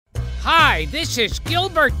Hi, this is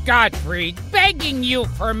Gilbert Gottfried begging you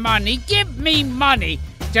for money. Give me money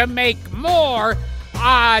to make more,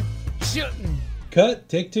 Cut,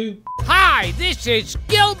 take two. Hi, this is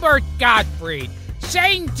Gilbert Gottfried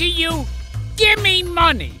saying to you, give me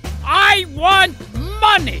money. I want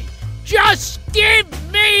money. Just give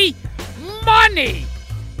me money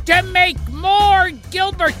to make more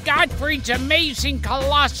Gilbert Gottfried's amazing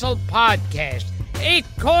colossal podcast. It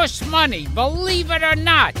costs money, believe it or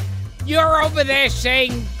not. You're over there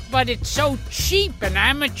saying, but it's so cheap and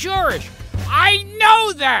amateurish. I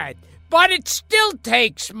know that, but it still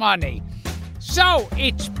takes money. So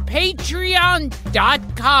it's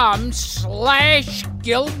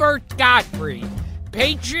patreon.com/Gilbert Gottfried.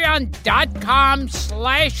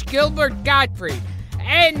 Patreon.com/Gilbert Gottfried.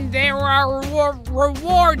 And there are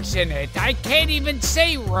rewards in it. I can't even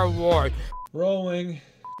say reward. Rolling.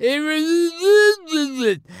 And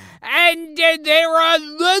there are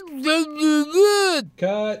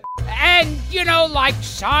Cut. and like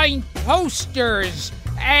signed posters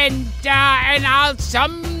and I'll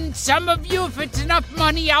some of you, if it's enough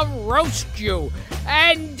money, I'll roast you.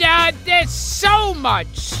 And there's so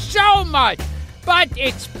much. But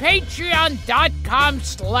it's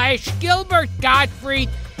patreon.com/Gilbert Gottfried.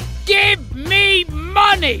 Give me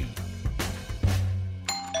money.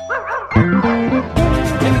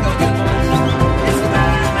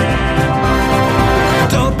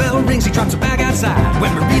 Doorbell rings, he drops a bag outside.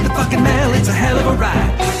 When we read the fucking mail, it's a hell of a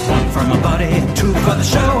ride. One for my buddy, two for the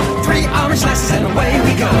show. 3 orange slices and away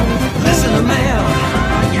we go. Listen to mail.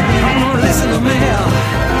 Listen to mail.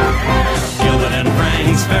 Gilbert and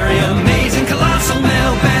Frank's very amazing colossal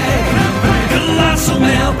mailbag. Colossal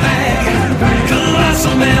mailbag.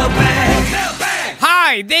 Colossal mailbag.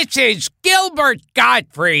 Hi, this is Gilbert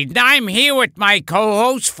Gottfried. I'm here with my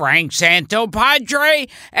co-host, Frank Santopadre,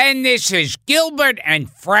 and this is Gilbert and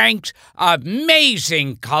Frank's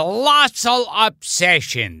amazing colossal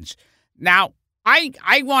obsessions. Now, I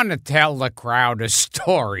want to tell the crowd a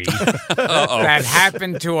story that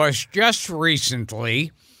happened to us just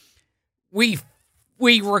recently. We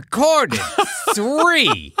recorded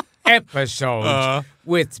 3 episodes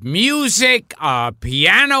with music, a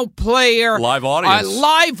piano player, live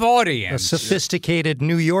audience, a sophisticated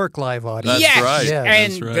New York live audience. Yes, right. Yeah,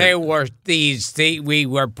 and that's right. there were we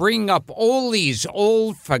were bringing up all these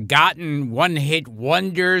old, forgotten one-hit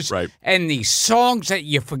wonders, Right. and these songs that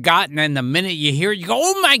you've forgotten, and the minute you hear it, you go,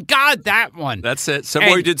 "Oh my God, that one!" That's it. So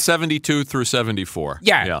And- we did 72 through 74.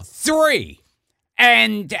 Yeah, 3.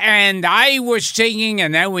 And I was singing,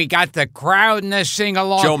 and then we got the crowd and the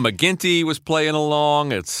sing-along. Joe McGinty was playing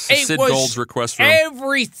along. It's Sid Gold's request room.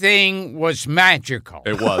 Everything was magical.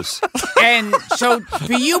 It was. And so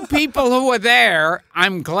for you people who were there,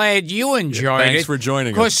 I'm glad you enjoyed it. Thanks for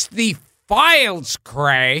joining us. Because the files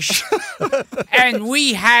crashed, and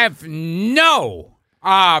we have no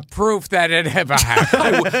proof that it ever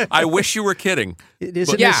happened. I wish you were kidding.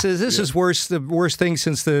 This is worse. The worst thing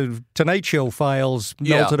since the Tonight Show files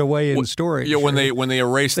melted away in storage. Yeah, when they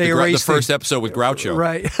erased the first episode with Groucho.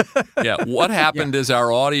 Right. Yeah. What happened is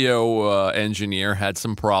our audio engineer had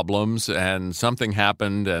some problems, and something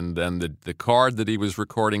happened, and then the card that he was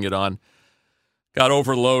recording it on got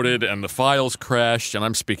overloaded, and the files crashed. And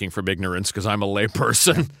I'm speaking from ignorance because I'm a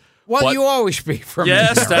layperson. Well, you always speak from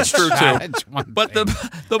Yes, ignorance. that's true, too. That's one But thing.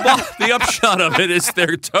 the upshot of it is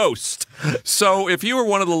they're toast. So if you were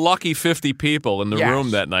one of the lucky 50 people in the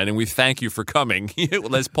room that night, and we thank you for coming,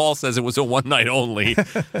 as Paul says, it was a one night only.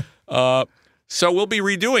 So we'll be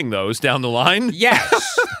redoing those down the line.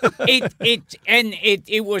 Yes.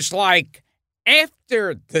 It was like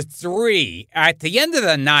after the 3, at the end of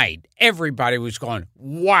the night, everybody was going,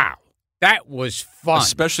 wow. That was fun.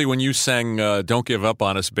 Especially when you sang Don't Give Up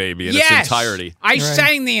on Us, Baby, in its entirety. I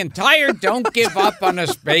sang the entire Don't Give Up on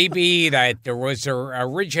Us, Baby that was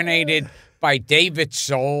originated by David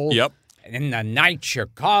Soul. Yep. And in the night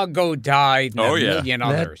Chicago died and a million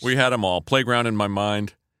others. We had them all. Playground in My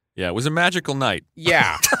Mind. Yeah, it was a magical night.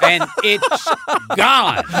 Yeah, and it's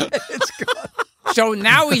gone. It's gone. So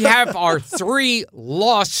now we have our 3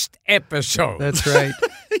 lost episodes. That's right.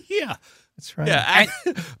 Yeah. That's right. Yeah,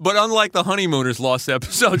 but unlike the Honeymooners lost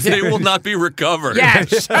episodes, they will not be recovered.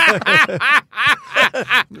 Yes.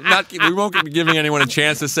 We won't be giving anyone a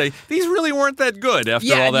chance to say, these really weren't that good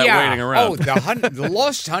after all that waiting around. Oh, the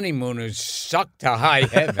Lost Honeymooners sucked to high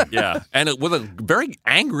heaven. Yeah, and with a very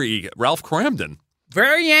angry Ralph Cramden.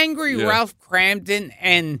 Very angry Ralph Cramden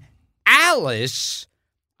and Alice.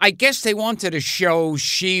 I guess they wanted to show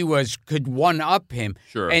she could one-up him.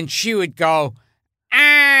 Sure. And she would go,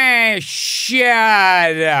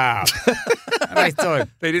 shut up. And I thought,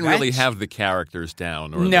 They didn't really have the characters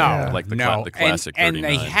down, or no, the classic and 39.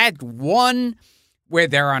 they had one where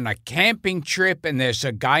they're on a camping trip and there's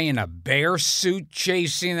a guy in a bear suit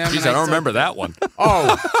chasing them. Jeez, I don't remember that one.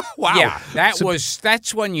 Oh, Wow. Yeah,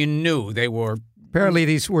 that's when you knew they were. Apparently,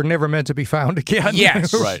 these were never meant to be found again.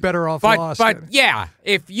 Yes. We're Right. better off But lost. yeah,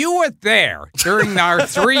 if you were there during our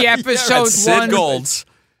 3-episode That's Sid one, Gold's.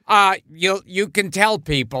 you can tell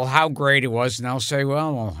people how great it was, and they'll say,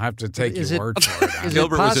 "Well, we'll have to take Is your it- word for it." Is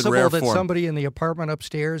Gilbert it was in possible rare that form. somebody in the apartment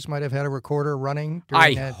upstairs might have had a recorder running during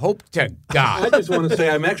I that? hope to I God. just want to say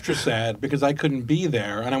I'm extra sad because I couldn't be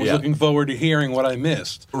there, and I was Yeah. looking forward to hearing what I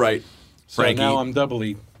missed. Right. So Frankie. now I'm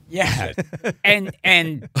doubly. Yeah, and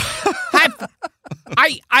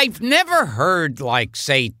I've never heard, like,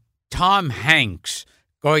 say, Tom Hanks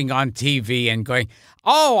going on TV and going,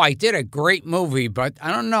 "Oh, I did a great movie, but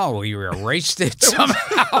I don't know, you erased it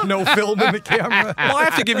somehow." No film in the camera. Well, I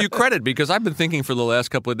have to give you credit because I've been thinking for the last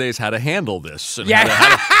couple of days how to handle this. And Yeah.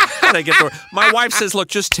 how to get the. My wife says, look,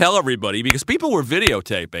 just tell everybody, because people were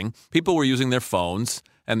videotaping. People were using their phones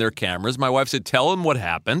and their cameras. My wife said, tell them what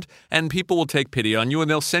happened, and people will take pity on you, and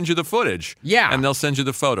they'll send you the footage. Yeah. And they'll send you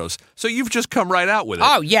the photos. So you've just come right out with it.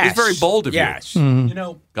 Oh, yes. It's very bold of yes. you, You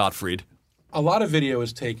know, Gottfried. a lot of video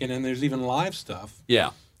is taken, and there's even live stuff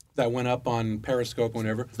Yeah. that went up on Periscope,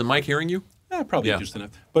 whenever. Is the mic hearing you? Probably Yeah. just enough.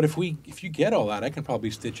 But if you get all that, I can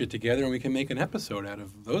probably stitch it together, and we can make an episode out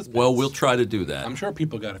of those. Well, bits. we'll try to do that. I'm sure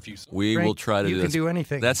people got a few. We Frank, will try to you do can that. do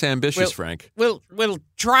anything. That's ambitious, Well- Frank. We'll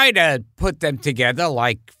try to put them together,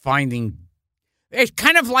 like finding. It's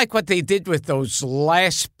kind of like what they did with those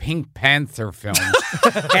last Pink Panther films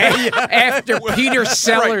after Peter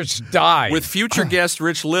Sellers died. With future guest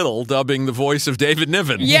Rich Little dubbing the voice of David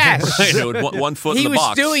Niven. Yes. Right, with one foot he in the was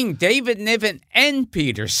box. doing David Niven and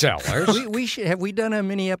Peter Sellers. We should have we done a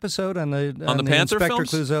mini episode on the Panther Inspector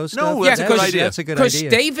films? Clouseau stuff? No, that's a good idea. That's a good Because idea.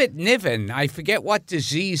 David Niven, I forget what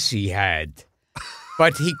disease he had,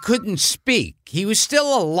 but he couldn't speak. He was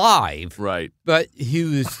still alive, Right. but he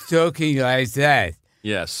was talking like that.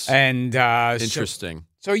 Yes. And Interesting.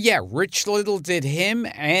 So yeah, Rich Little did him,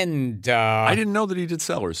 and I didn't know that he did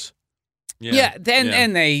Sellers.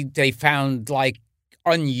 And they found like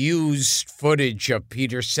unused footage of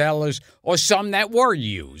Peter Sellers or some that were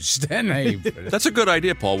used, and they. That's a good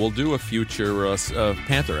idea, Paul. We'll do a future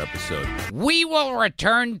Panther episode. We will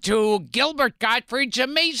return to Gilbert Gottfried's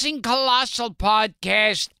Amazing Colossal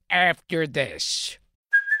Podcast after this.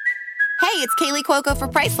 Hey, it's Kaylee Cuoco for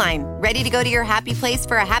Priceline. Ready to go to your happy place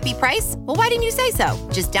for a happy price? Well, why didn't you say so?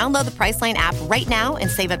 Just download the Priceline app right now and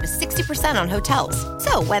save up to 60% on hotels.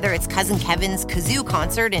 So whether it's Cousin Kevin's Kazoo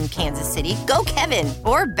Concert in Kansas City, go Kevin,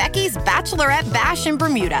 or Becky's Bachelorette Bash in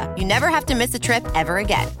Bermuda, you never have to miss a trip ever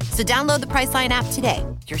again. So download the Priceline app today.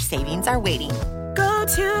 Your savings are waiting. Go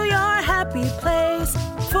to your happy place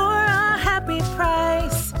for a happy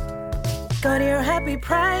price. Go to your happy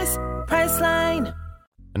price, Priceline.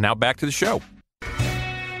 And now back to the show.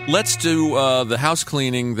 Let's do the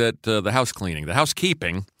housekeeping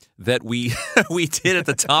that we we did at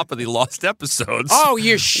the top of the lost episodes. Oh,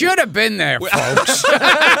 you should have been there, folks.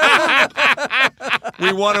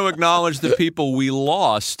 We want to acknowledge the people we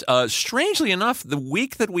lost. Strangely enough, the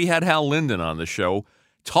week that we had Hal Linden on the show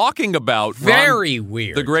talking about Very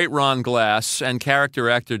weird. the great Ron Glass and character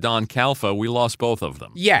actor Don Calfa, we lost both of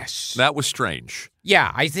them. Yes. That was strange.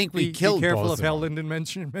 Yeah, I think we killed Be careful both if of Hal them. Linden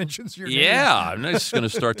mentions your name. Yeah, I'm just going to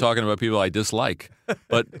start talking about people I dislike.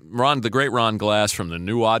 But the great Ron Glass from The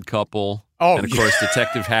New Odd Couple, Oh, and of course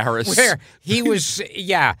Detective Harris. Where he was,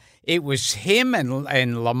 it was him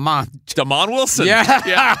and Lamont. Damon Wilson. Yeah.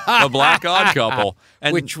 The Black Odd Couple.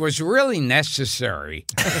 And Which was really necessary.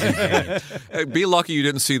 be lucky you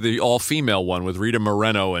didn't see the all-female one with Rita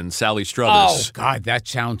Moreno and Sally Oh, Struthers. God, that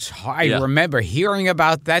sounds... I Yeah. remember hearing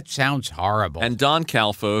about that. Sounds horrible. And Don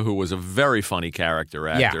Calfa, who was a very funny character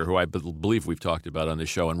actor, Yeah. who I believe we've talked about on the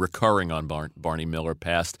show and recurring on Barney Miller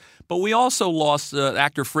Past. But we also lost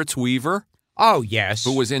actor Fritz Weaver, oh, yes.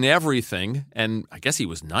 who was in everything, and I guess he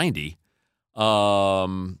was 90.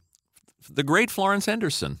 The great Florence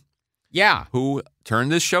Henderson, Yeah. who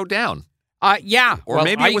turned this show down. Yeah. Or Well,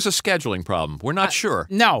 maybe it was a scheduling problem. We're not sure.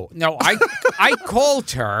 No, I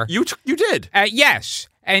called her. You did. Yes.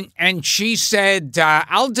 And she said,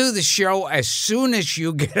 I'll do the show as soon as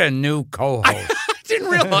you get a new co-host. Didn't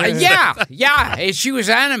realize. Yeah. And she was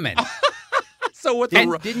adamant. So what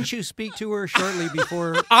the Didn't you speak to her shortly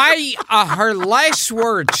before? Her last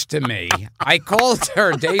words to me, I called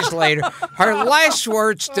her days later. Her last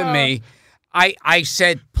words to me, I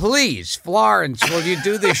said, please, Florence, will you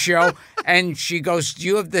do the show And she goes, do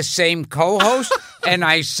you have the same co-host? And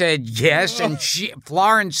I said, yes. And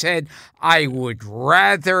Florence said, I would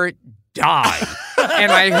rather die.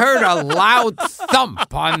 And I heard a loud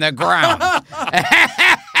thump on the ground.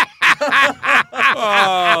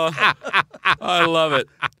 I love it.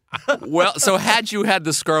 Well, so had you had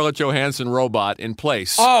the Scarlett Johansson robot in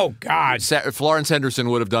place, Oh, God. Florence Henderson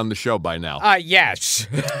would have done the show by now. Yes.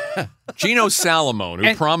 Gino Salamone,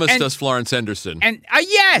 who promised us Florence Henderson, And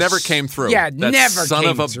yes. never came through. Yeah, that never son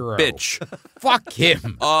came of a through. bitch. Fuck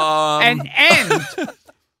him. And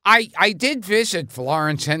I did visit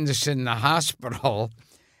Florence Henderson in the hospital,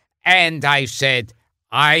 and I said,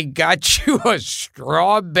 I got you a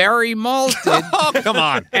strawberry malted. Oh, come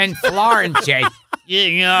on. And Florence said,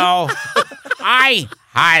 you know, I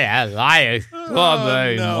had a lot of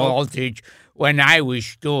strawberry maltage when I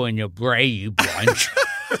was doing the Brady Bunch.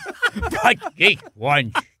 But this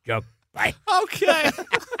one's the best. Okay.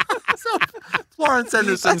 So Florence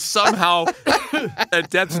Henderson somehow at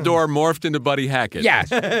death's door morphed into Buddy Hackett. Yes.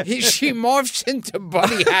 She morphs into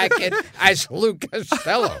Buddy Hackett as Lou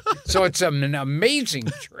Costello. So it's an amazing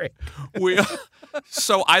trick.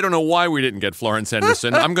 So I don't know why we didn't get Florence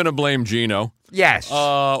Henderson. I'm going to blame Gino. Yes.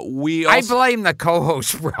 I blame the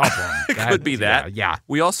co-host problem. Could be that. Yeah.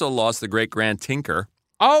 We also lost the great Grant Tinker.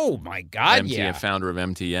 Oh, my God, Founder of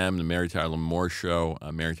MTM, the Mary Tyler Moore Show,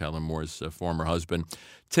 Mary Tyler Moore's former husband.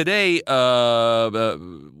 Today,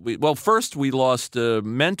 first we lost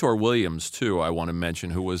Mentor Williams, too, I want to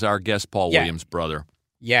mention, who was our guest Paul Williams' brother.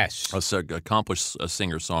 Yes. An accomplished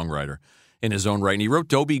singer-songwriter in his own right. And he wrote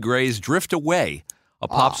Dobie Gray's Drift Away, a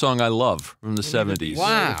pop song I love from the 70s.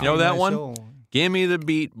 Wow. You know that one? Give me the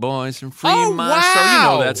beat, boys, and free my wow. soul. You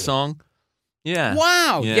know that song. Yeah.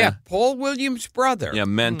 Wow. Yeah. Paul Williams' brother. Yeah,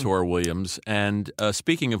 Mentor Williams. And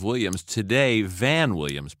speaking of Williams, today Van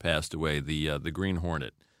Williams passed away, the Green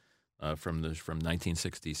Hornet from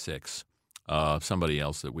 1966. Somebody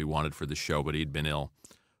else that we wanted for the show, but he'd been ill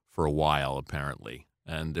for a while, apparently.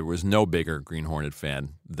 And there was no bigger Green Hornet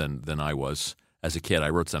fan than I was as a kid. I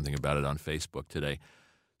wrote something about it on Facebook today.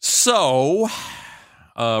 So,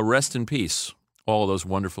 rest in peace, all of those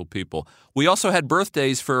wonderful people. We also had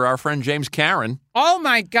birthdays for our friend James Caron. Oh,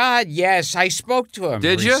 my God, yes. I spoke to him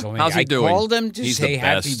Did you? recently. How's he doing? I called him to He's say the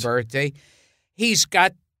happy best. birthday. He's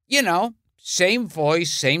got, same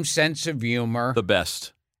voice, same sense of humor. The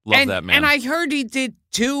best. Love that man. And I heard he did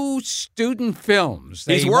 2 student films.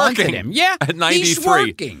 He's They working. wanted him. Yeah, At 93. he's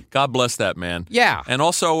working. God bless that man. Yeah. And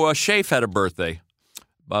also, Schaaf had a birthday.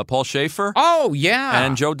 Paul Schaefer. Oh, yeah.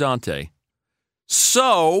 And Joe Dante.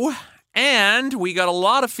 So, and we got a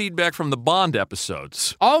lot of feedback from the Bond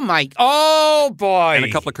episodes. Oh, boy. And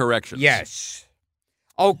a couple of corrections. Yes.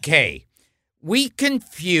 Okay. We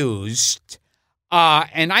confused,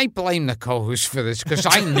 and I blame the co-host for this because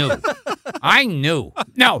I knew. I knew.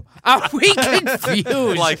 No, we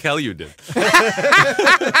confused. Like hell you did.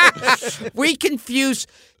 We confused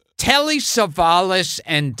Telly Savalas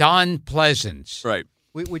and Don Pleasance. Right.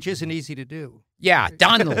 Which isn't easy to do. Yeah,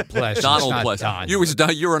 Donald Pleasance. Donald not Pleasant.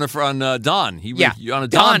 Don. You were on Don. He was on a Don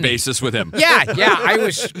Donnie. basis with him. Yeah, I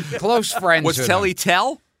was close friends Was with Telly him.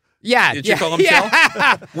 Tell? Yeah. Did you call him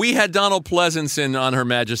Tell? We had Donald Pleasance in on Her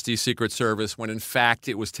Majesty's Secret Service when, in fact,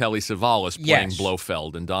 it was Telly Savalas playing Yes.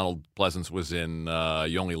 Blofeld, and Donald Pleasance was in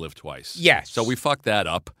You Only Live Twice. Yes. So we fucked that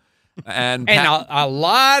up. And a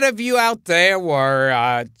lot of you out there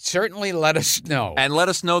were certainly let us know. And let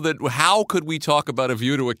us know that how could we talk about A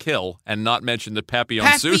View to a Kill and not mention that Papillon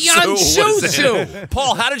Papillon Susu was in it? Susu.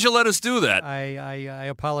 Paul, how did you let us do that? I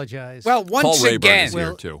apologize. Well, Paul once Rayburn again, is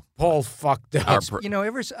here, too. Paul fucked up.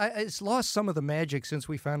 it's lost some of the magic since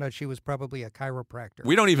we found out she was probably a chiropractor.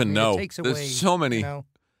 We don't even know. It takes away, There's so many.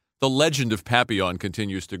 The legend of Papillon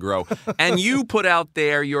continues to grow. And you put out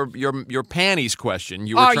there your panties question.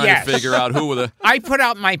 You were trying to figure out who were the... I put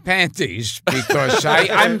out my panties because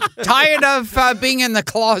I'm tired of being in the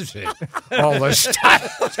closet all this time.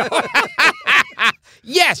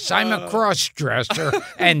 Yes, I'm a cross-dresser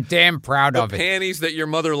and damn proud of it. Panties that your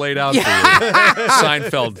mother laid out for you.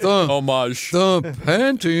 Seinfeld homage. The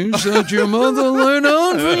panties that your mother laid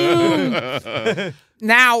out for you.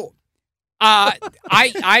 Now...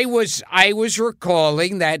 I was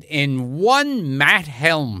recalling that in one Matt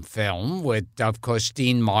Helm film with, of course,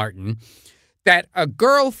 Dean Martin, that a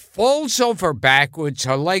girl falls over backwards,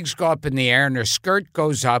 her legs go up in the air, and her skirt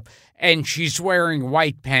goes up, and she's wearing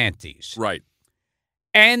white panties. Right.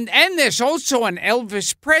 And there's also an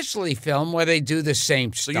Elvis Presley film where they do the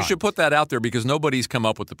same stuff. So you should put that out there because nobody's come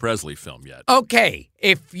up with the Presley film yet. Okay,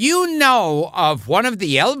 if you know of one of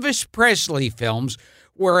the Elvis Presley films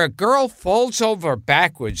where a girl falls over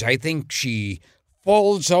backwards, I think she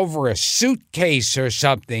falls over a suitcase or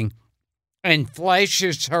something and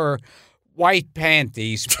flashes her white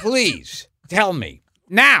panties. Please tell me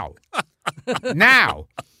now. Now,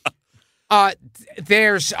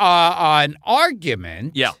 there's an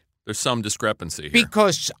argument. Yeah, there's some discrepancy here.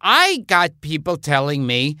 Because I got people telling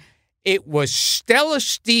me it was Stella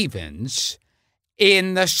Stevens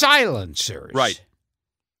in The Silencers. Right.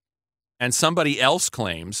 And somebody else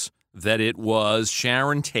claims that it was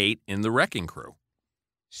Sharon Tate in The Wrecking Crew.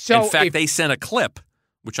 So in fact, they sent a clip,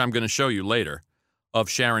 which I'm going to show you later, of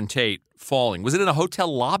Sharon Tate falling. Was it in a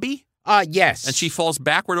hotel lobby? Yes. And she falls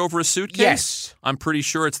backward over a suitcase? Yes. I'm pretty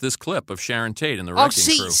sure it's this clip of Sharon Tate in The Wrecking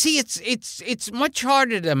Crew. See, it's much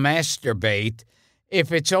harder to masturbate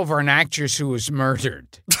if it's over an actress who was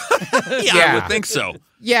murdered. I would think so.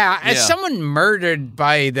 Yeah, as someone murdered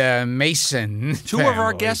by the Mason Two family. of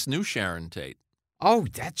our guests knew Sharon Tate. Oh,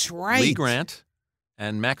 that's right. Lee Grant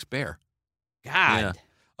and Max Baer. God.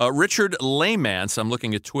 Yeah. Richard Laymance, I'm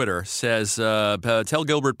looking at Twitter, says, tell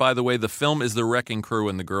Gilbert, by the way, the film is The Wrecking Crew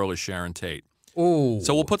and the girl is Sharon Tate. Ooh.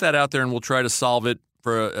 So we'll put that out there and we'll try to solve it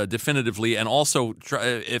for definitively, and also try,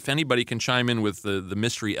 if anybody can chime in with the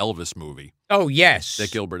mystery Elvis movie. Oh, yes. That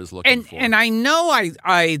Gilbert is looking for. And I know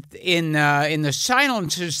I in The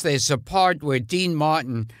Silencers there's a part where Dean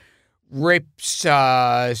Martin rips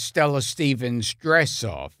Stella Stevens' dress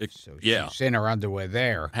off. So she's in her underwear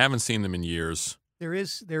there. Haven't seen them in years. There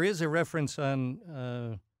is a reference on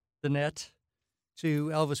the net to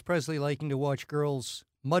Elvis Presley liking to watch girls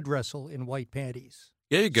mud wrestle in white panties.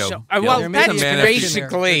 There you go. So, well, that's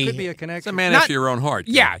basically there could be a connection. It's a man after your own heart.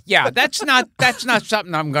 Yeah. That's not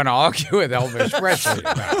something I'm going to argue with Elvis Presley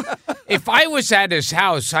about. If I was at his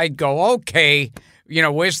house, I'd go, okay,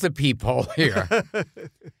 where's the peephole here?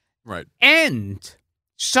 Right. And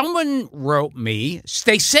someone wrote me.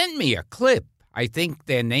 They sent me a clip. I think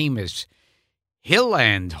their name is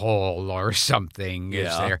Hilland Hall or something is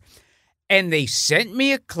there. And they sent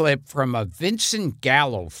me a clip from a Vincent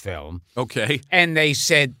Gallo film. Okay. And they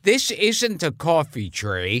said, this isn't a coffee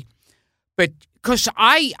tray. But because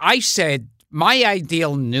I said my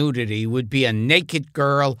ideal nudity would be a naked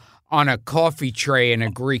girl on a coffee tray in a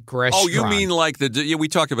Greek restaurant. Oh, you mean like we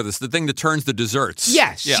talked about this, the thing that turns the desserts.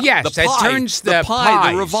 Yes, yeah. yes. The pie, turns the pie,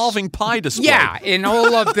 pies. the revolving pie display. Yeah, in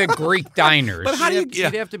all of the Greek diners. But how do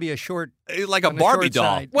You'd have to be a short... Like a Barbie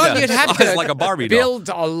doll. Side. Well, you'd have to like a Barbie doll. build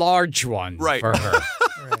a large one for her.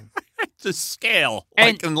 Right. To scale,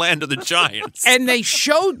 like in Land of the Giants. And they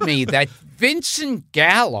showed me that Vincent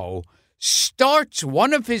Gallo starts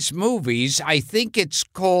one of his movies, I think it's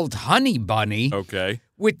called Honey Bunny,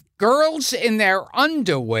 with girls in their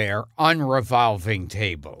underwear on revolving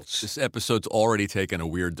tables. This episode's already taken a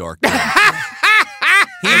weird dark turn.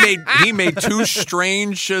 He made two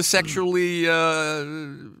strange sexually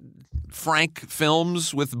frank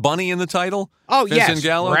films with Bunny in the title. Oh, Vincent yes,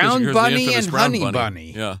 Gallo, Brown Bunny and Brown Honey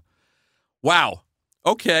Bunny. Yeah. Wow.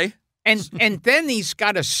 Okay. And then he's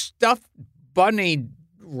got a stuffed bunny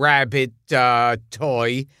rabbit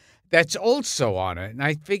toy that's also on it. And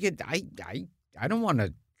I figured I don't want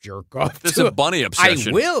to jerk off. This is a bunny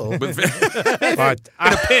obsession. I will. But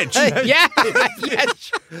in a pinch. Yeah.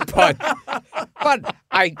 Yes. But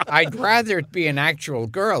I'd rather it be an actual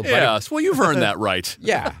girl. But Yes. Well, you've earned that right.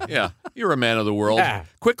 Yeah. Yeah. You're a man of the world. Yeah.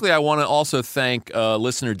 Quickly, I want to also thank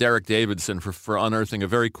listener Derek Davidson for unearthing a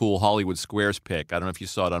very cool Hollywood Squares pic. I don't know if you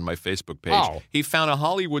saw it on my Facebook page. Oh. He found a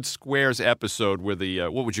Hollywood Squares episode where the,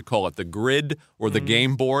 what would you call it, the grid or the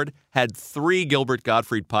game board had 3 Gilbert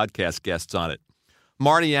Gottfried podcast guests on it.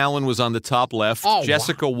 Marty Allen was on the top left. Oh,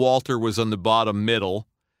 Jessica Walter was on the bottom middle.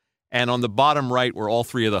 And on the bottom right were all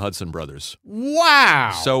 3 of the Hudson brothers.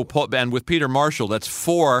 Wow. So, and with Peter Marshall, that's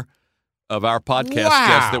 4 of our podcast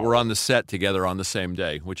guests that were on the set together on the same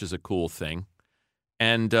day, which is a cool thing.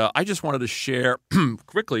 And I just wanted to share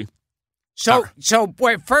quickly. So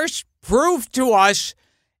first prove to us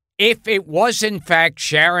if it was in fact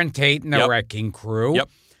Sharon Tate and the Wrecking Crew. Yep.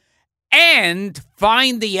 And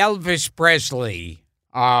find the Elvis Presley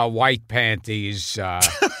white panties.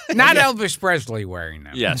 Not Elvis Presley wearing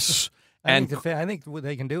them. Yes. I think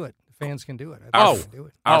they can do it. The fans can do it. Our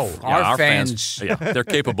fans. Yeah, they're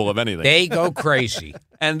capable of anything. They go crazy.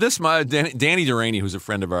 And this, Danny Duraney, who's a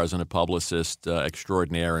friend of ours and a publicist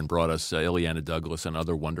extraordinaire and brought us Ileana Douglas and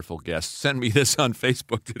other wonderful guests, sent me this on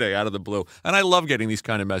Facebook today out of the blue. And I love getting these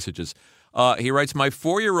kind of messages. He writes, my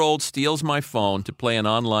 4-year-old steals my phone to play an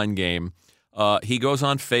online game. He goes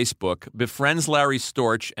on Facebook, befriends Larry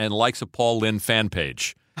Storch, and likes a Paul Lynde fan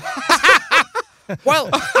page. Well,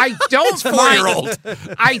 I don't four-year-old.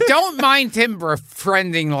 I don't mind him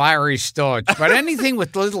befriending Larry Storch, but anything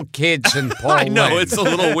with little kids and Paul I know, Lynde, it's a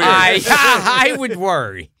little weird. I would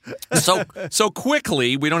worry. So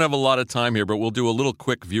quickly, we don't have a lot of time here, but we'll do a little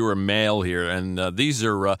quick viewer mail here, and these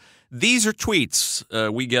are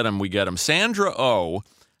tweets. We get them. Sandra O,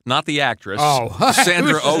 not the actress. Oh,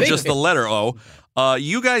 Sandra O, thinking. just the letter O.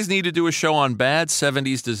 You guys need to do a show on bad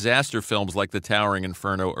 70s disaster films like The Towering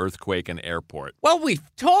Inferno, Earthquake, and Airport. Well, we've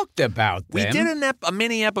talked about them. We did a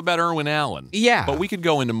mini-ep about Irwin Allen. Yeah. But we could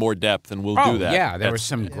go into more depth, and we'll do that. Yeah, there were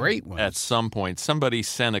some great ones. At some point. Somebody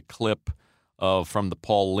sent a clip from the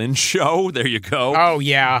Paul Lynde show. There you go. Oh,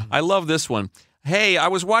 yeah. I love this one. Hey, I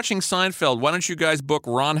was watching Seinfeld. Why don't you guys book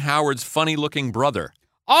Ron Howard's funny-looking brother?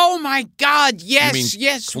 Oh, my God, yes, You mean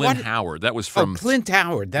yes. Clint Howard. That was from Clint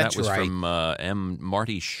Howard, that's right. That was from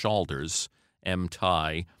Marty Shalders, M.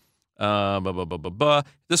 Ty.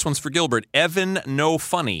 This one's for Gilbert. Evan No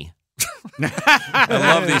Funny. I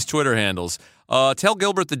love these Twitter handles. Tell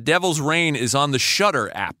Gilbert the Devil's Reign is on the Shudder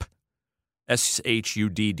app.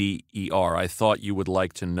 Shudder. I thought you would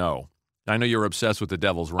like to know. I know you're obsessed with the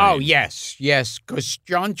Devil's Reign. Oh, yes, because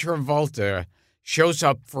John Travolta shows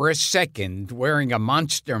up for a second wearing a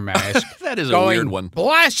monster mask. That is a going, weird one.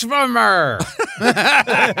 Blasphemer!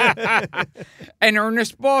 And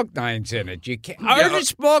Ernest Borgnine's in it.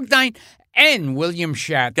 Ernest Borgnine and William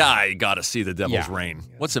Shatner. Guy, got to see the Devil's Reign.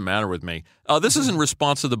 What's the matter with me? This is in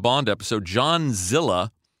response to the Bond episode. John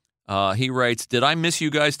Zilla, he writes, did I miss you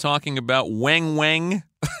guys talking about Wang Wang?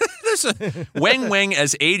 Wang Wang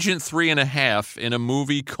as Agent 3.5 in a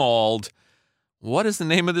movie called... What is the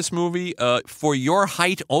name of this movie? For Your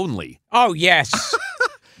Height Only. Oh, yes.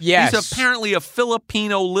 Yes. He's apparently a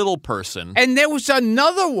Filipino little person. And there was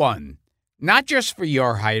another one. Not just For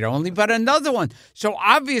Your Height Only, but another one. So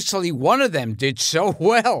obviously one of them did so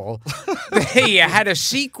well, they had a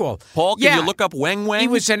sequel. Paul, can you look up Wang Wang? He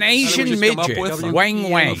was an Asian midget. Wang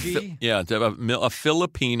Wang. Yeah, a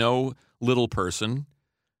Filipino little person.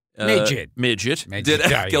 Midget.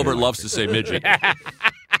 Gilbert loves to say midget.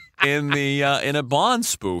 In a Bond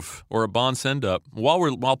spoof or a Bond send-up.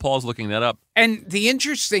 While Paul's looking that up. And the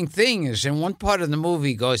interesting thing is, in one part of the movie,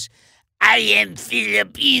 he goes, I am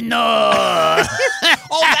Filipino.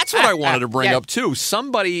 Oh, that's what I wanted to bring up, too.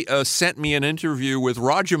 Somebody sent me an interview with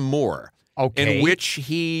Roger Moore, in which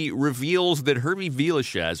he reveals that Herbie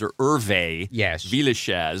Villechaize, or Hervé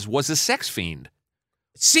Villechaize, was a sex fiend.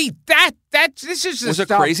 See, this is the was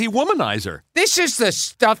stuff. A crazy womanizer. This is the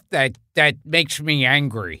stuff that makes me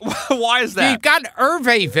angry. Why is that? You got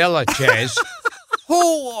Hervé Villechaize,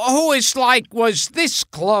 who is was this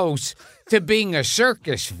close to being a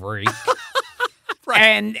circus freak.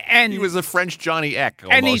 Right. And he was a French Johnny Eck.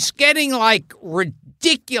 Almost. And he's getting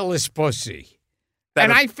ridiculous pussy.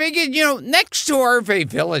 And I figured, next to Hervé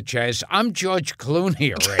Villechaize, I'm George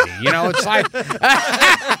Clooney already.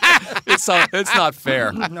 It's like it's not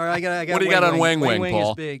fair. No, I got what do you got on Wang Wang, Wang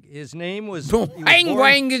Paul? is big. His name was Wang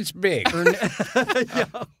Wang is big.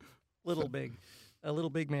 Little big. A little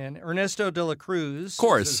big man. Ernesto de la Cruz. Of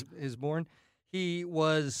course. Is born. He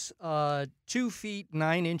was 2 feet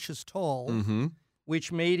 9 inches tall,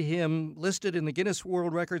 which made him listed in the Guinness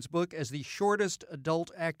World Records book as the shortest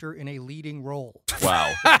adult actor in a leading role.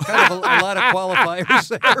 Wow. Kind of a lot of qualifiers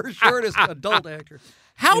there. Shortest adult actor.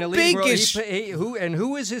 How big is...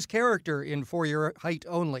 Who is his character in For Your Height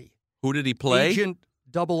Only? Who did he play? Agent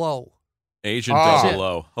 00. Agent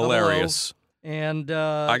 00. Hilarious. And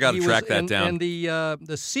I got to track that down. And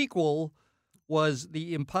the sequel was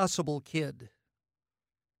The Impossible Kid.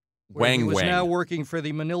 Wang He was Wang. now working for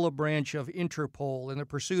the Manila branch of Interpol in the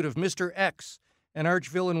pursuit of Mr. X, an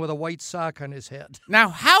arch-villain with a white sock on his head. Now,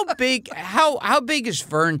 how big is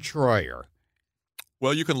Vern Troyer?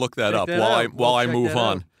 Well, you can look that up Check while I move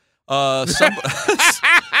on. No,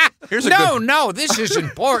 this is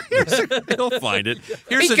important. He'll find it.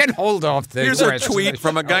 He can hold off the Here's a rest of tweet the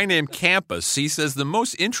from a show. guy named Campus. He says, the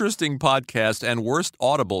most interesting podcast and worst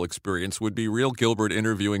audible experience would be Real Gilbert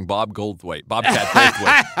interviewing Bobcat Goldthwait.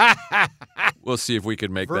 We'll see if we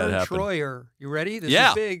can make Vern that happen. Troyer. You ready? This Yeah.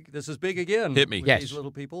 is big. This is big again. Hit me. With Yes. These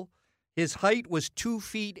little people. His height was 2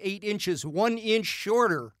 feet 8 inches, 1 inch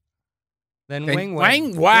shorter than Wang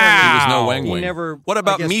Wang. Wow. He was no Wang He Wang. never, What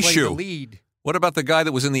about I guess, played the Mishu? lead. What about the guy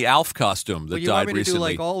that was in the Alf costume that Well, you died want me to do,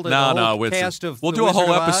 recently? like, all the no, cast of we'll The do a whole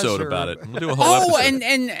Wizard of Oz, episode or- about it. We'll do a whole episode.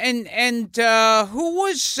 And who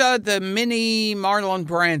was the mini Marlon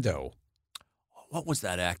Brando? what was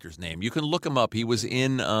that actor's name? You can look him up. He was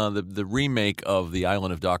in the remake of The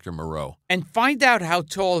Island of Dr. Moreau. And find out how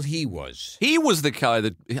tall he was. He was the guy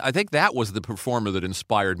that, I think that was the performer that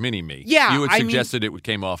inspired Mini-Me. Yeah, You had suggested it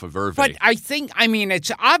came off of Hervé. But I mean,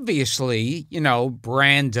 it's obviously,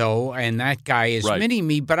 Brando and that guy is Right.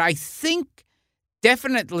 Mini-Me, but I think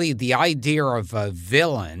definitely the idea of a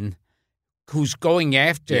villain who's going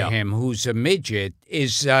after him, who's a midget,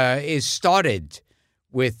 is started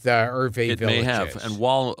with Hervé It Villagès. may have. And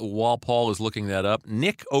while Paul is looking that up,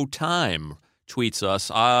 Nick O'Time tweets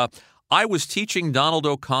us, I was teaching Donald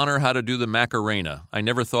O'Connor how to do the Macarena. I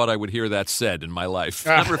never thought I would hear that said in my life.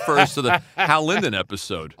 That refers to the Hal Linden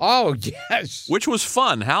episode. Oh, yes. Which was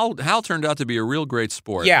fun. Hal turned out to be a real great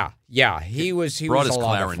sport. Yeah. He was Brought was his a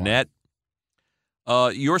lot of fun. clarinet.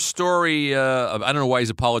 Your story, I don't know why he's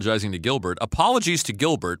apologizing to Gilbert. Apologies to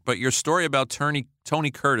Gilbert, but your story about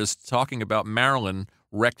Tony Curtis talking about Marilyn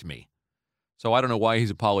wrecked me. So I don't know why he's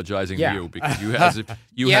apologizing to you, because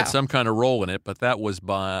you had some kind of role in it, but that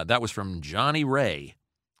was from Johnny Ray.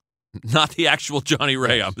 Not the actual Johnny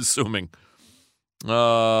Ray, I'm assuming.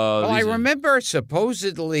 I remember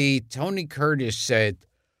supposedly Tony Curtis said,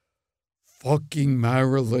 fucking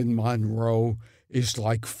Marilyn Monroe is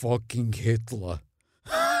like fucking Hitler.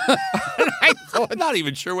 I'm not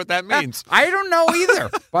even sure what that means. I don't know either,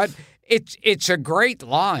 but it's a great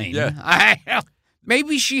line. Yeah.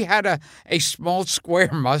 Maybe she had a small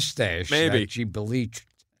square mustache. Maybe. That she bleached.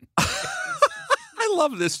 I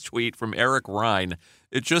love this tweet from Eric Ryan.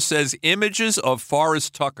 It just says, images of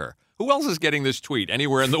Forrest Tucker. Who else is getting this tweet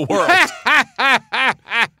anywhere in the world?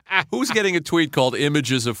 Who's getting a tweet called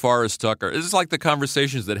images of Forrest Tucker? This is like the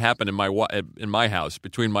conversations that happen in my house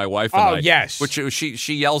between my wife and I. Oh, yes. Which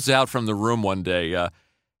she yells out from the room one day,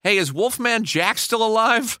 hey, is Wolfman Jack still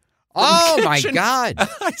alive? Oh, my God.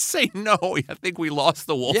 I say, no, I think we lost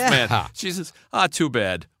the Wolfman. Yeah. She says, too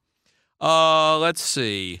bad. Let's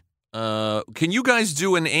see. Can you guys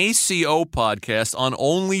do an ACO podcast on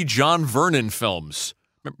only John Vernon films?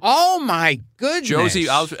 Oh, my goodness. Josie,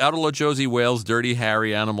 Outlaw Josie Wales, Dirty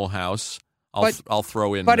Harry, Animal House. I'll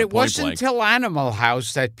throw in. But it Point wasn't Blank. until Animal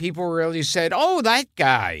House that people really said, "Oh, that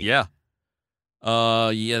guy." Yeah.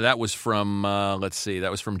 That was from. Let's see.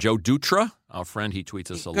 That was from Joe Dutra, our friend. He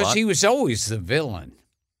tweets us a lot because he was always the villain.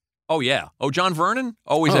 Oh yeah. Oh, John Vernon,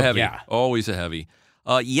 always a heavy. Yeah. Always a heavy.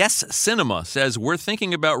 Yes, Cinema says we're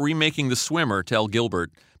thinking about remaking The Swimmer. Tell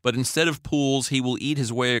Gilbert, but instead of pools, he will eat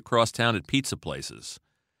his way across town at pizza places.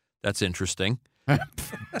 That's interesting.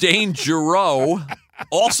 Dane Giroux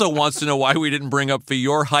also wants to know why we didn't bring up For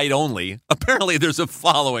Your Height Only. Apparently, there's a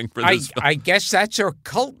following for this film. I guess that's a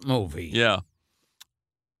cult movie. Yeah.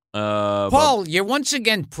 Paul, you're once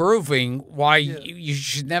again proving why you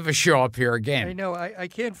should never show up here again. I know. I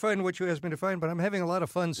can't find what you asked me to find, but I'm having a lot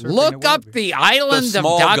of fun surfing. Look up the Island of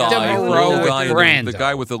Dr. Moreau with Brando. The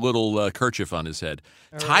guy with the little kerchief on his head.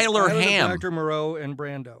 Right. Tyler Island Ham. of Dr. Moreau and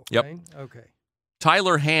Brando. Yep. Right? Okay.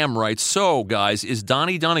 Tyler Ham writes, so, guys, is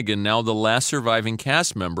Donnie Dunnigan now the last surviving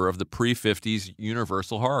cast member of the pre-50s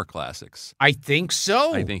Universal Horror Classics? I think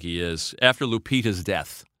so. I think he is. After Lupita's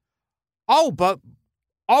death.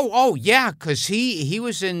 Yeah, because he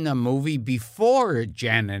was in the movie before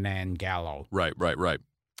Jan and Ann Gallo. Right.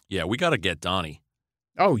 Yeah, we got to get Donnie.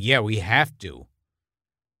 Oh, yeah, we have to.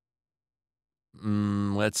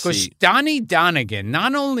 Let's Because see. Donnie Donegan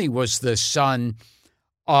not only was the son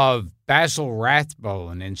of Basil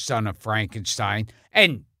Rathbone in Son of Frankenstein,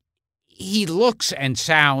 and he looks and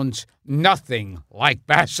sounds nothing like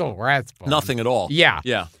Basil Rathbone. Nothing at all. Yeah.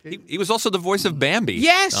 Yeah. He was also the voice of Bambi.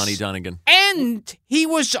 Yes. Donnie Dunnigan. And he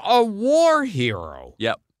was a war hero.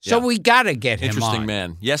 Yep. So we got to get him Interesting on.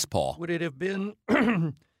 man. Yes, Paul. Would it have been...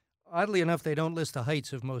 Oddly enough, they don't list the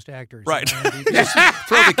heights of most actors. Right. Just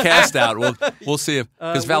throw the cast out. We'll see if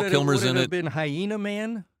because Val Kilmer's in Would it it. have been Hyena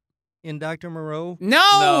Man in Dr. Moreau?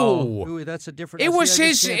 No. Ooh, that's a different... It was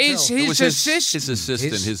his It was assistant. his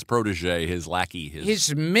assistant, his protege, his lackey,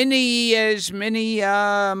 his mini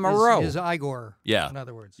Moreau. His Igor. Yeah. In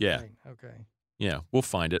other words. Yeah. Right. Okay. Yeah, we'll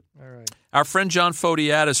find it. All right. Our friend John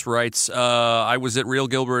Fodiatis writes, I was at Real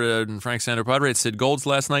Gilbert and Frank Santa Padre at Sid Gold's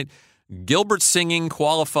last night. Gilbert singing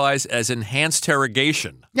qualifies as enhanced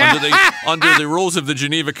interrogation under the rules of the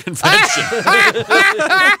Geneva Convention.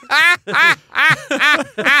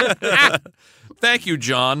 Thank you,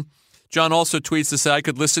 John. John also tweets to say, I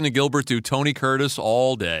could listen to Gilbert do Tony Curtis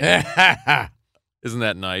all day. Isn't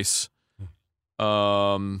that nice?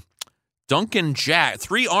 Duncan Jack,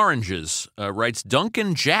 3 Oranges, writes,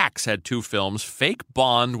 Duncan Jacks had 2 films, Fake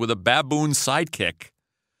Bond with a baboon sidekick.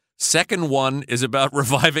 Second one is about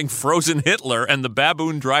reviving frozen Hitler, and the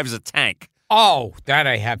baboon drives a tank. Oh, that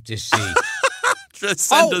I have to see. Just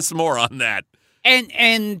send us more on that.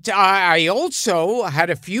 And I also had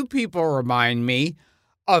a few people remind me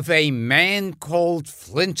of a man called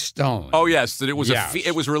Flintstone. Oh, yes. That it was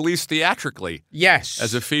it was released theatrically. Yes.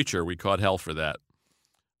 As a feature. We caught hell for that.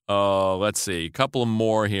 Let's see. A couple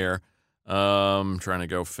more here. Trying to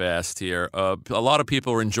go fast here. A lot of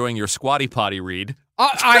people are enjoying your Squatty Potty read.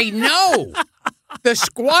 I know. The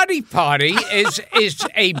Squatty Potty is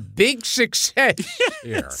a big success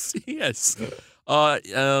here. Yes.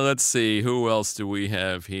 Let's see. Who else do we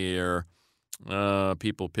have here?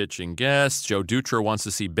 People pitching guests. Joe Dutra wants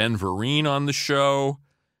to see Ben Vereen on the show.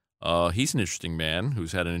 He's an interesting man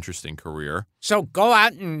who's had an interesting career. So go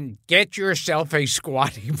out and get yourself a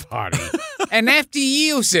Squatty Potty. And after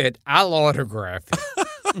you use it, I'll autograph it.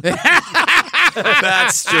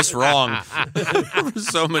 That's just wrong for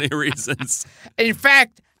so many reasons. In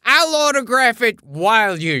fact, I'll autograph it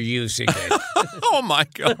while you're using it. Oh, my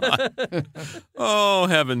God. Oh,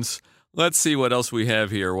 heavens. Let's see what else we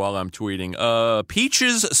have here while I'm tweeting.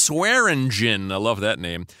 Peaches Swearingen. I love that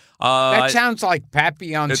name. That sounds like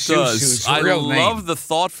Papillon Susu's real name. I love the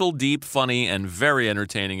thoughtful, deep, funny, and very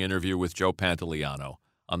entertaining interview with Joe Pantoliano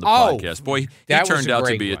on the podcast. Boy, he turned out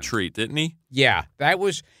to be a treat, didn't he? Yeah,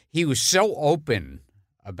 he was so open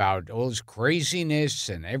about all his craziness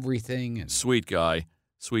and everything. And sweet guy.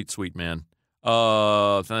 Sweet, sweet man.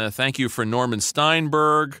 Thank you for Norman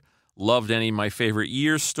Steinberg. Loved any of my favorite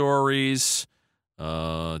year stories. We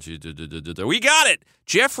got it.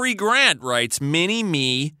 Jeffrey Grant writes,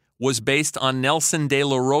 Mini-Me was based on Nelson De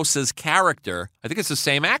La Rosa's character. I think it's the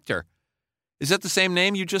same actor. Is that the same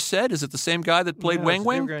name you just said? Is it the same guy that played Wang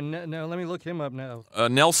Wang? No, let me look him up now.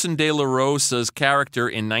 Nelson De La Rosa's character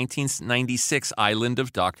in 1996 Island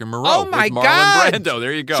of Dr. Moreau. Oh, my with Marlon God. Brando.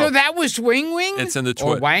 There you go. So that was Wing Wing? It's in the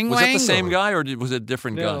Or Wang Was Wang? it the same guy or was it a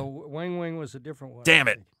different guy? No, Wang Wang was a different one. Damn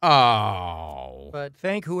it. Oh. But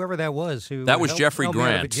thank whoever that was. That was Jeffrey helped me out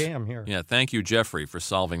of Grant. the jam here. Yeah, thank you, Jeffrey, for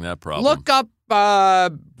solving that problem. Look up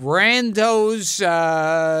Brando's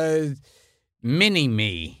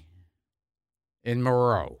Mini-Me in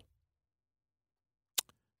Moreau.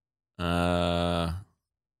 And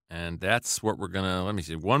that's what we're going to, let me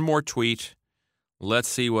see, one more tweet. Let's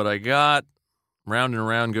see what I got. Round and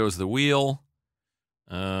around goes the wheel.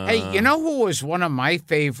 Hey, you know who was one of my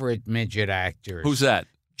favorite midget actors? Who's that?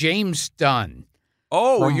 James Dunn.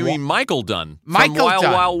 Oh, you mean Michael Dunn Michael from Wild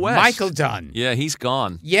Dunn. Wild West. Michael Dunn. Yeah, he's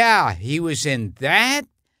gone. Yeah, he was in that,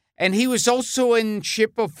 and he was also in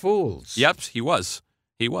Ship of Fools. Yep, he was.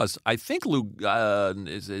 He was. I think Lou no,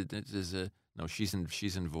 she's in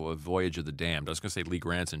Voyage of the Damned. I was going to say Lee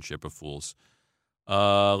Grant's in Ship of Fools.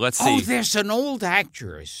 Let's see. Oh, there's an old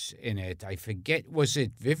actress in it. I forget. Was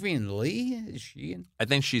it Vivian Lee? Is she in? I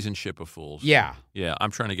think she's in Ship of Fools. Yeah. Yeah,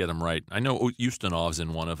 I'm trying to get them right. I know Ustinov's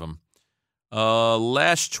in one of them.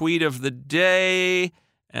 Last tweet of the day,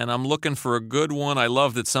 and I'm looking for a good one. I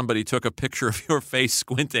love that somebody took a picture of your face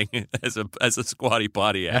squinting as a Squatty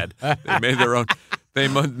Potty ad. They made their own. They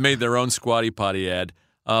made their own Squatty Potty ad.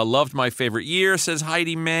 Loved my favorite year, says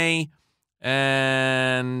Heidi May.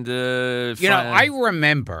 And I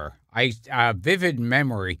remember, vivid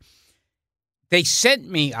memory. They sent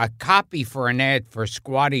me a copy for an ad for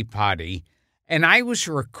Squatty Potty, and I was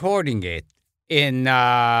recording it in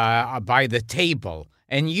by the table,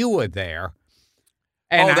 and you were there.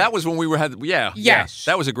 And that was when we yes. Yeah,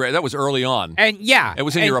 that was early on. And it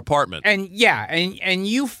was in your apartment. And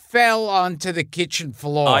you fell onto the kitchen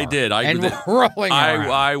floor. I did. And were rolling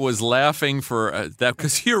around. I was laughing for that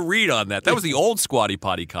because your read on that. That was the old Squatty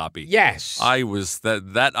Potty copy. Yes. I was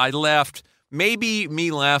that I laughed. Maybe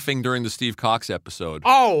me laughing during the Steve Cox episode.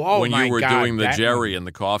 Oh, when my you were God, doing the Jerry and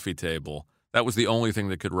the coffee table. That was the only thing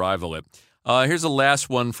that could rival it. Here's the last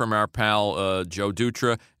one from our pal, Joe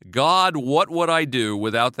Dutra. God, what would I do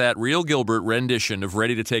without that real Gilbert rendition of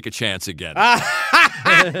Ready to Take a Chance Again?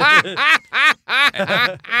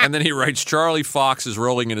 And then he writes, Charlie Fox is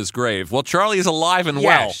rolling in his grave. Well, Charlie is alive and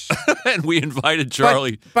well. And we invited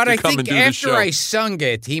Charlie to come and do the show. But I think after I sung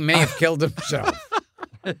it, he may have killed himself.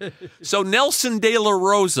 So Nelson De La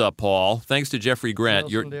Rosa, Paul, thanks to Jeffrey Grant,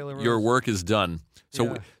 your work is done.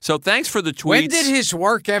 So thanks for the tweets. When did his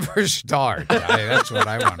work ever start? That's what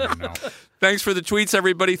I want to know. Thanks for the tweets,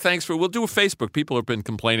 everybody. We'll do a Facebook. People have been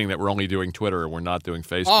complaining that we're only doing Twitter and we're not doing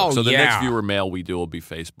Facebook. Oh, so the next viewer mail we do will be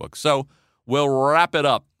Facebook. So we'll wrap it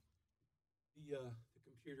up. The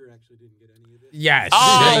computer actually didn't get any of this. Yes.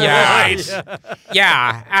 Oh,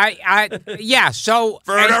 right. So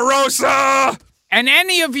Verderosa! And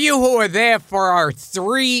any of you who are there for our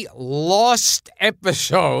 3 lost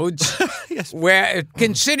episodes, Yes. Well,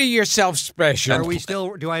 consider yourself special. Are we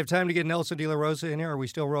still? Do I have time to get Nelson De La Rosa in here? Are we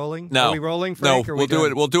still rolling? No. Are we rolling, Frank? No, or are we'll we do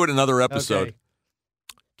done? it. We'll do it another episode. Okay.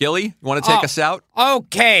 Gilly, you want to take us out?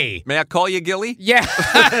 Okay. May I call you Gilly? Yeah.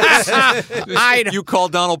 You call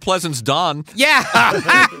Donald Pleasance Don. Yeah.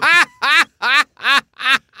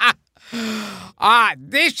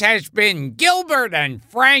 This has been Gilbert and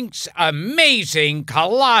Frank's amazing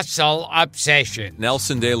colossal obsession.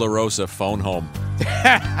 Nelson De La Rosa, phone home.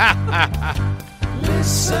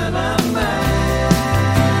 Listen up, man.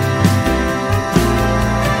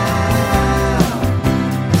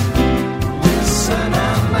 Listen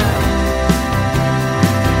up, man.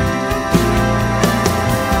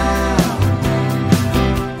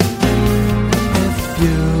 If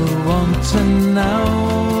you want to know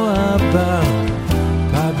about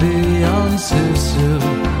Papillon Susu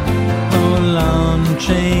or Lon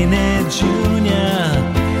Chaney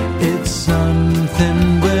Jr., it's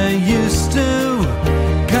something we're used to.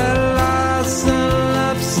 Colossal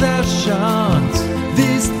obsessions,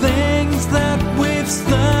 these things that we've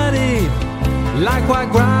studied, like why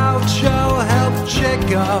Groucho helped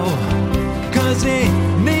Chico, 'cause he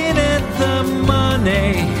needed the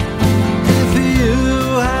money. If you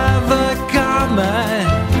have a comment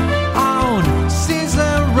on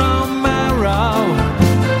Cesar Romero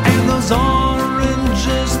and those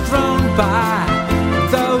oranges thrown by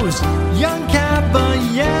those young caballeros,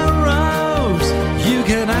 you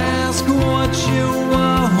can ask what you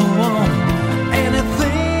want,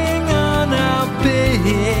 anything on our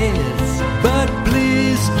biz, but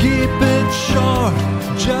please keep it short,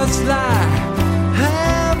 just like